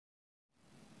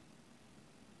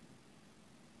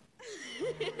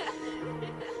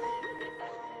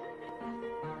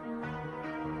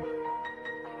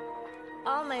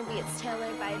All my beats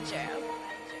tailored by Joe.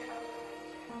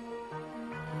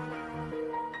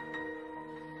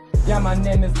 Yeah, my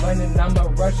name is Lenin, I'm a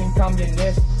Russian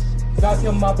communist. God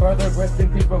kill my brother, rest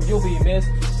in peace, bro, you'll be missed.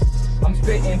 I'm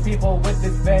spitting people with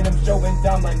this venom, showing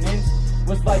dominance.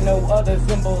 Was like no other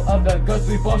symbol of the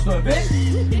ghostly Bolshevik.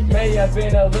 May have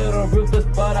been a little ruthless,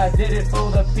 but I did it for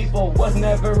the people. Was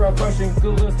never a Russian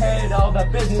clueless head, all the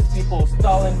business people.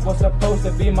 Stalin was supposed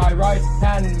to be my right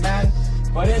hand man,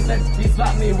 but instead he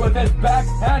slapped me with his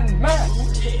backhand man.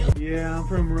 Yeah, I'm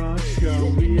from Russia,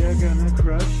 we are gonna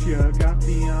crush ya. Got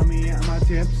the army at my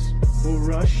tips, we'll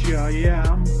rush ya. Yeah,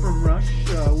 I'm from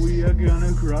Russia, we are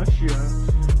gonna crush ya.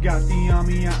 Got the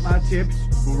army at my tips,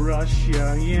 we'll rush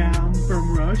ya. Yeah, I'm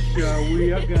from Russia,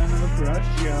 we are gonna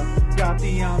crush ya. Got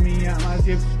the army at my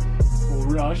tips, we'll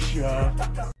rush ya.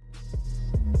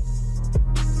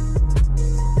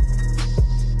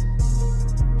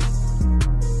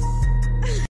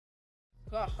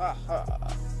 Ha ha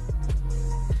ha.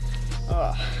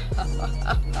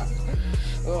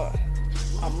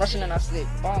 I'm rushing and I sleep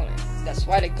falling. That's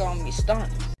why they call me Stalin.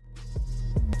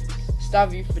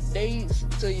 Starve you for days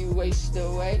until you waste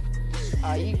away.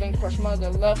 I even crush mother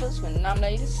lovers when I'm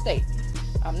native state.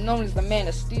 I'm known as the man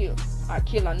of steel. I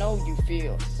kill, I know you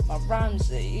feel. My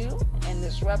rhymes are ill, and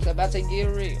this rap's about to get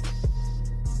real.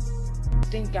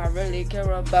 Think I really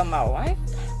care about my wife?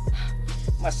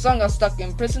 My son got stuck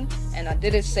in prison, and I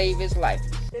didn't save his life.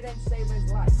 Didn't save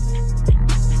his life.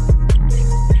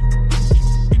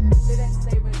 Didn't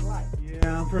save his life.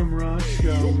 Yeah, I'm from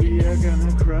Russia, we are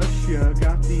gonna crush ya.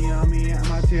 Got the army at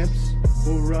my tips,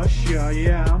 we'll rush ya.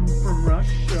 Yeah, I'm from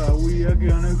Russia, we are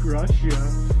gonna crush ya.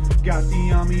 Got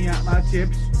the army at my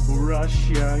tips, we'll rush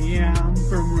ya. Yeah, I'm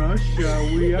from Russia,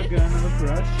 we are gonna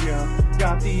crush ya.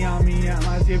 Got the army at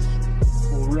my tips,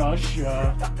 we'll rush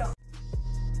ya.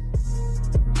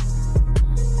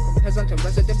 Peasant to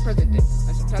resident president,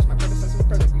 I surpassed my predecessor's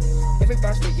president. Every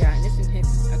bastard, yeah, and isn't him.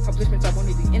 Accomplishments are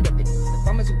only the end of it. The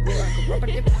farmers who were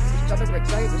uncooperative, each other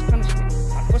exiled as punishment.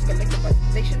 I forced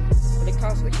collectivization, but it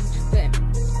caused a huge famine.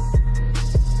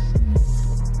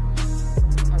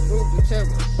 I ruled with terror,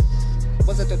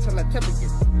 was a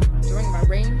totalitarian. During my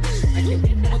reign, I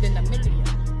killed more than 1 million.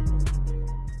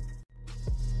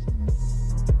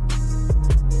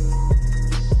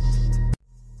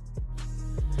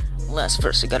 Last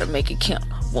verse, I gotta make it count.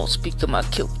 Won't speak to my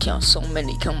kill count. So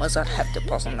many commas I'd have to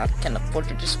pause, and I can't afford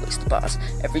to just waste the bars.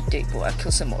 Every day, boy, I kill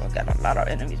some more. Got a lot of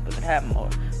enemies, but could have more.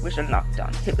 Wish I knocked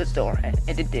down Hitler's door, and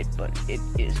it did, but it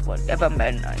is whatever,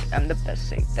 man. I am the best.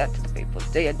 Say that to the people.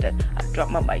 They are dead. I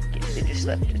dropped my mic, and they just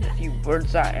left just a few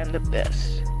words. I am the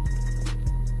best.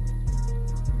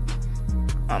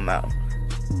 I'm out.